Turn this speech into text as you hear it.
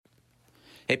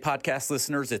Hey, podcast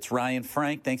listeners, it's Ryan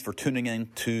Frank. Thanks for tuning in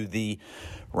to the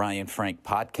Ryan Frank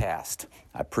podcast.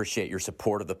 I appreciate your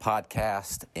support of the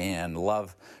podcast and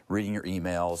love reading your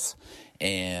emails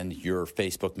and your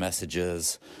Facebook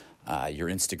messages, your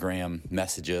Instagram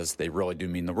messages. They really do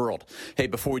mean the world. Hey,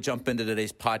 before we jump into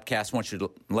today's podcast, I want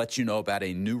to let you know about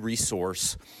a new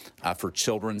resource for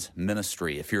children's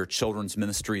ministry. If you're a children's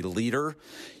ministry leader,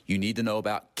 you need to know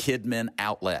about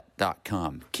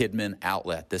KidminOutlet.com. Kidmin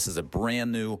Outlet. This is a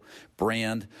brand new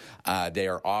brand. They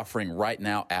are offering right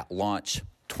now at launch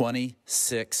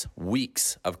 26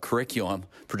 weeks of curriculum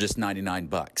for just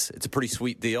 $99. It's a pretty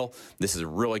sweet deal. This is a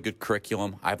really good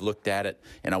curriculum. I've looked at it,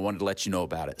 and I wanted to let you know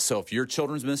about it. So if you're a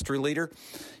children's ministry leader,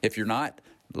 if you're not,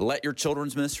 let your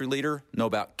children's ministry leader know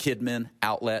about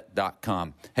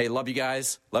KidminOutlet.com. Hey, love you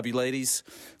guys. Love you ladies.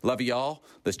 Love you all.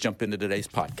 Let's jump into today's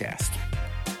podcast.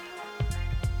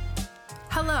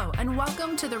 Hello, and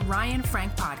welcome to the Ryan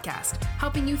Frank Podcast,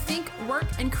 helping you think, work,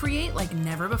 and create like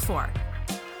never before.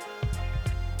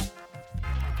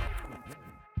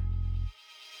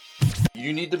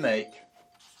 You need to make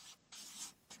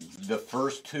the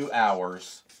first 2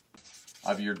 hours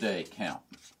of your day count.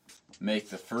 Make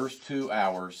the first 2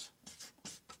 hours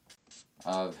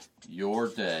of your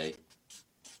day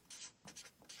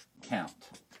count.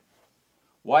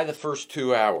 Why the first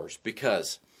 2 hours?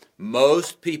 Because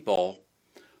most people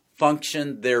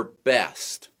function their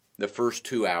best the first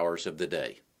 2 hours of the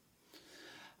day.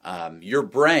 Your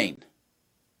brain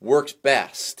works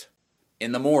best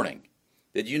in the morning.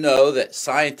 Did you know that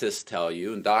scientists tell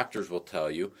you, and doctors will tell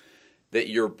you, that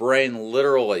your brain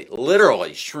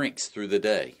literally shrinks through the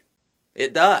day?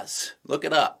 It does. Look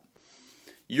it up.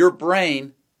 Your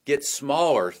brain gets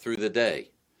smaller through the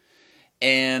day.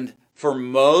 And for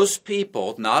most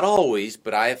people, not always,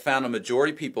 but I have found a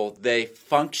majority of people, they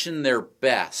function their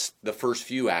best the first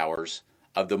few hours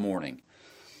of the morning.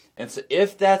 And so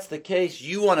if that's the case,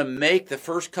 you want to make the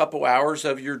first couple hours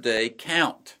of your day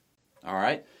count. All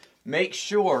right? Make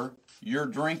sure you're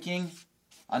drinking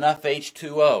enough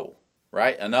H2O,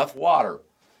 right? Enough water.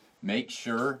 Make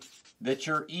sure that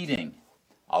you're eating.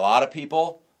 A lot of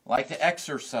people like to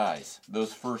exercise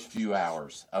those first few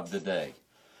hours of the day.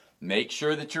 Make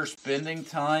sure that you're spending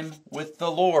time with the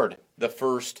Lord the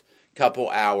first couple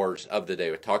hours of the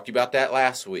day. We talked to you about that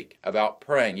last week, about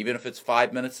praying, even if it's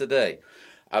 5 minutes a day,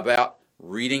 about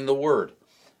reading the Word.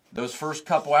 Those first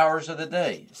couple hours of the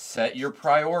day, set your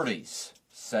priorities.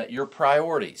 Set your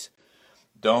priorities.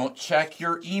 Don't check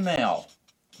your email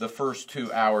the first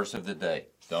 2 hours of the day.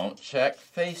 Don't check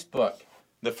Facebook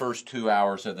the first 2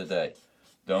 hours of the day.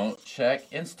 Don't check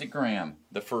Instagram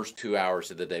the first 2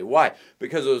 hours of the day. Why?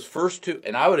 Because those first two,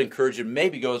 and I would encourage you,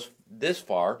 maybe goes this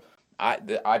far.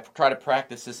 I try to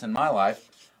practice this in my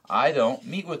life. I don't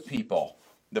meet with people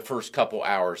the first couple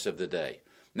hours of the day.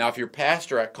 Now, if your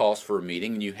pastor calls for a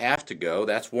meeting and you have to go,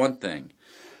 that's one thing.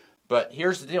 But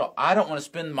here's the deal. I don't want to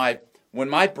spend when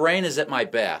my brain is at my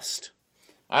best,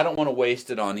 I don't want to waste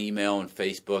it on email and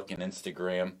Facebook and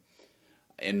Instagram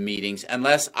and meetings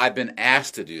unless I've been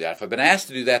asked to do that. If I've been asked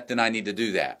to do that, then I need to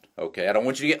do that. Okay? I don't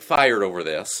want you to get fired over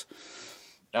this.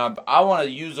 I want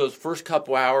to use those first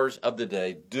couple hours of the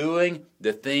day doing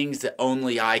the things that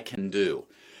only I can do.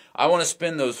 I want to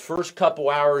spend those first couple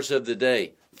hours of the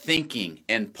day thinking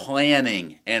and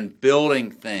planning and building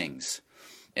things.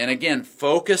 And again,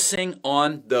 focusing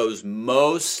on those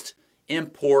most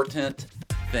important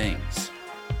things.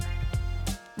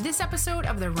 This episode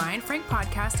of the Ryan Frank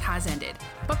Podcast has ended,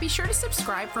 but be sure to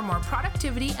subscribe for more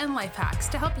productivity and life hacks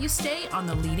to help you stay on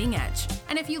the leading edge.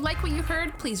 And if you like what you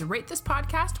heard, please rate this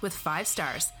podcast with 5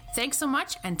 stars. Thanks so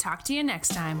much, and talk to you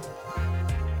next time.